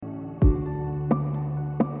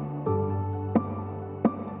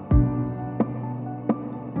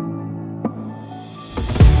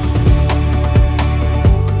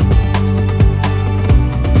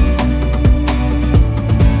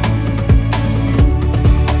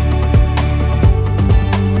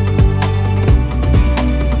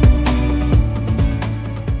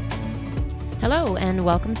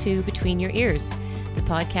welcome to Between Your Ears, the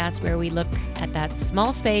podcast where we look at that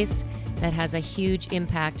small space that has a huge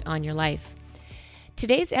impact on your life.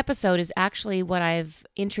 Today's episode is actually what I've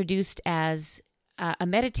introduced as a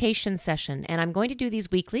meditation session, and I'm going to do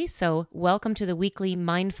these weekly, so welcome to the weekly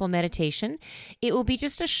mindful meditation. It will be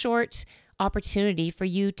just a short opportunity for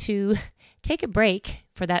you to take a break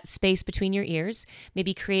for that space between your ears,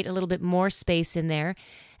 maybe create a little bit more space in there,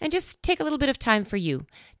 and just take a little bit of time for you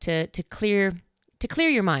to clear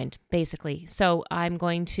your mind, basically. So I'm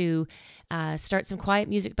going to start some quiet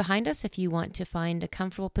music behind us if you want to find a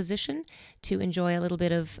comfortable position to enjoy a little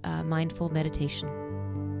bit of mindful meditation.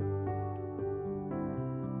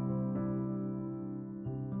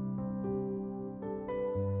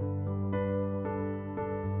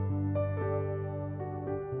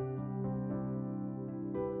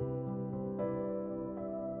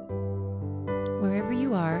 Wherever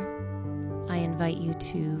you are, I invite you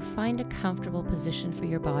to find a comfortable position for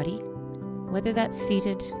your body, whether that's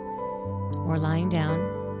seated or lying down.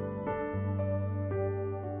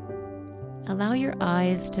 Allow your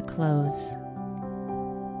eyes to close.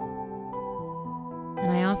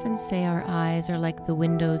 And I often say our eyes are like the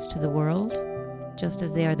windows to the world, just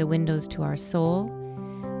as they are the windows to our soul.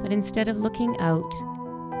 But instead of looking out,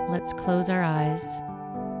 let's close our eyes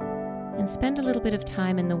and spend a little bit of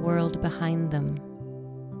time in the world behind them.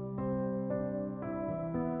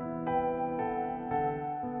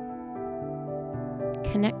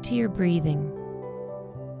 Connect to your breathing.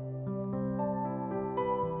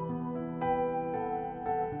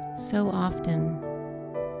 So often,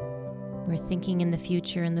 we're thinking in the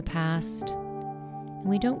future and the past, and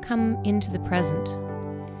we don't come into the present.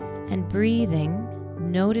 And breathing,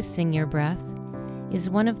 noticing your breath, is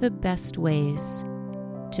one of the best ways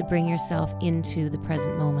to bring yourself into the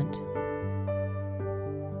present moment.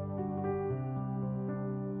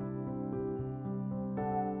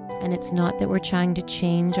 And it's not that we're trying to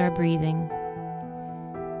change our breathing.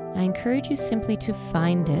 I encourage you simply to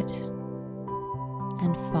find it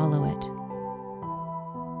and follow it.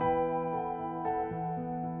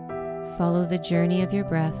 Follow the journey of your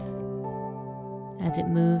breath as it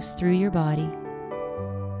moves through your body,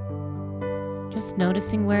 just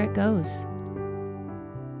noticing where it goes.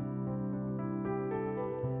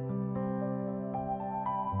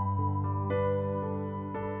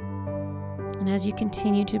 And as you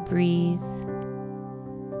continue to breathe,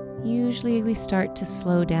 usually we start to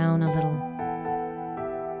slow down a little.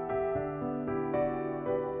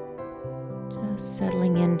 Just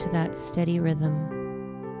settling into that steady rhythm.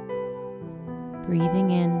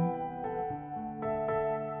 Breathing in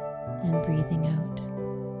and breathing out.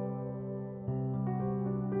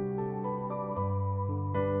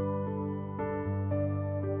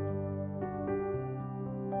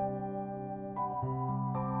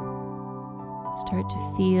 Start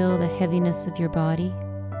to feel the heaviness of your body.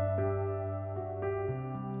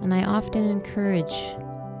 And I often encourage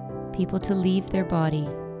people to leave their body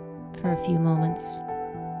for a few moments.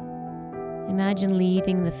 Imagine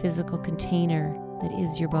leaving the physical container that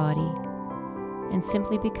is your body and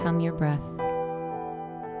simply become your breath.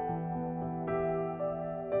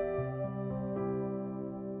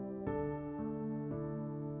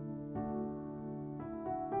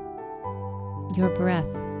 Your breath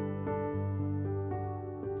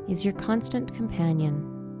is your constant companion.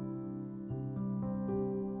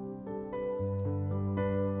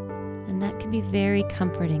 And that can be very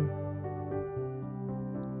comforting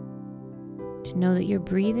to know that your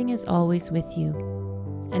breathing is always with you,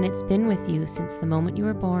 and it's been with you since the moment you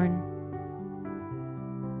were born,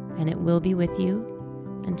 and it will be with you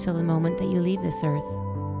until the moment that you leave this earth.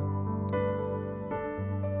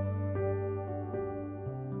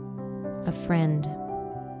 A friend.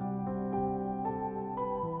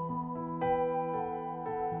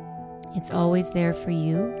 It's always there for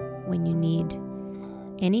you when you need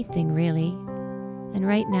anything, really. And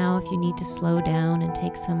right now, if you need to slow down and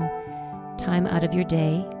take some time out of your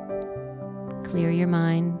day, clear your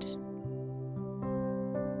mind,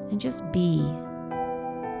 and just be,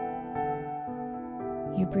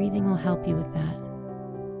 your breathing will help you with that.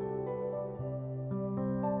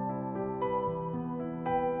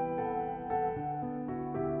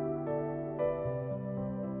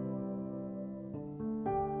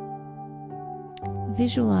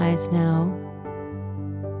 Visualize now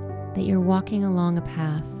that you're walking along a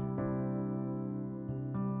path,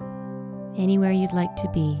 anywhere you'd like to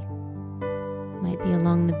be. Might be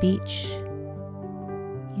along the beach,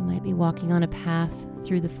 you might be walking on a path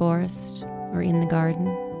through the forest or in the garden,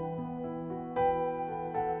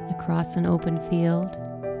 across an open field,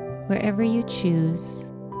 wherever you choose.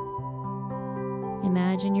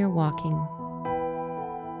 Imagine you're walking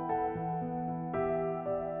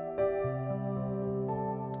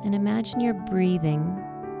And imagine your breathing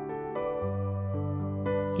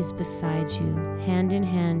is beside you. Hand in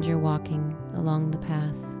hand, you're walking along the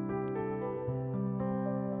path.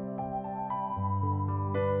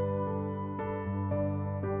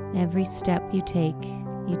 Every step you take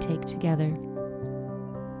together.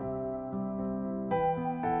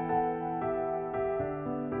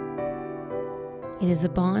 It is a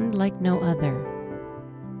bond like no other,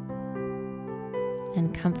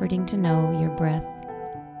 and comforting to know your breath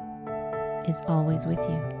is always with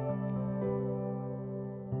you.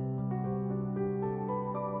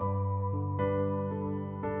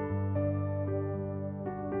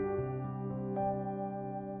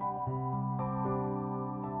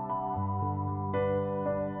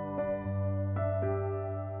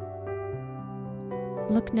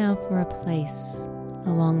 Look now for a place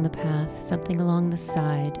along the path, something along the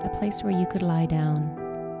side, a place where you could lie down.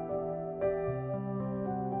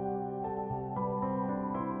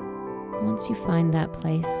 Once you find that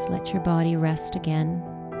place, let your body rest again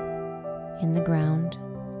in the ground,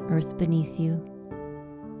 earth beneath you,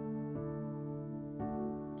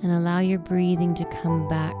 and allow your breathing to come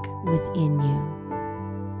back within you.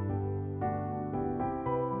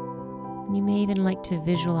 You may even like to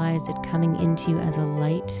visualize it coming into you as a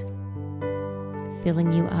light,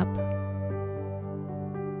 filling you up,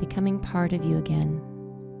 becoming part of you again.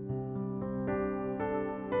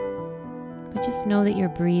 But just know that your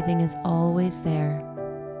breathing is always there.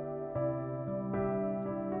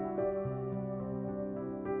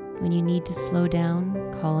 When you need to slow down,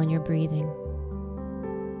 call on your breathing.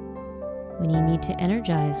 When you need to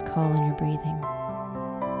energize, call on your breathing.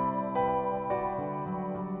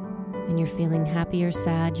 When you're feeling happy or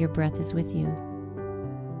sad, your breath is with you.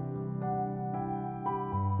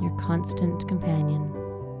 Your constant companion.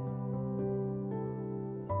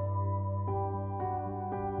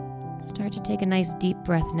 Start to take a nice deep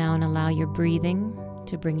breath now and allow your breathing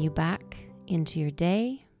to bring you back into your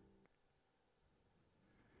day.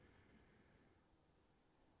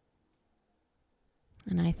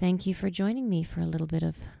 And I thank you for joining me for a little bit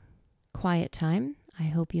of quiet time. I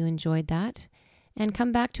hope you enjoyed that. And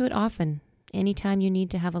come back to it often. Anytime you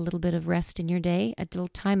need to have a little bit of rest in your day, a little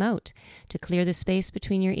time out to clear the space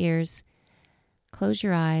between your ears, close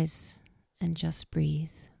your eyes and just breathe.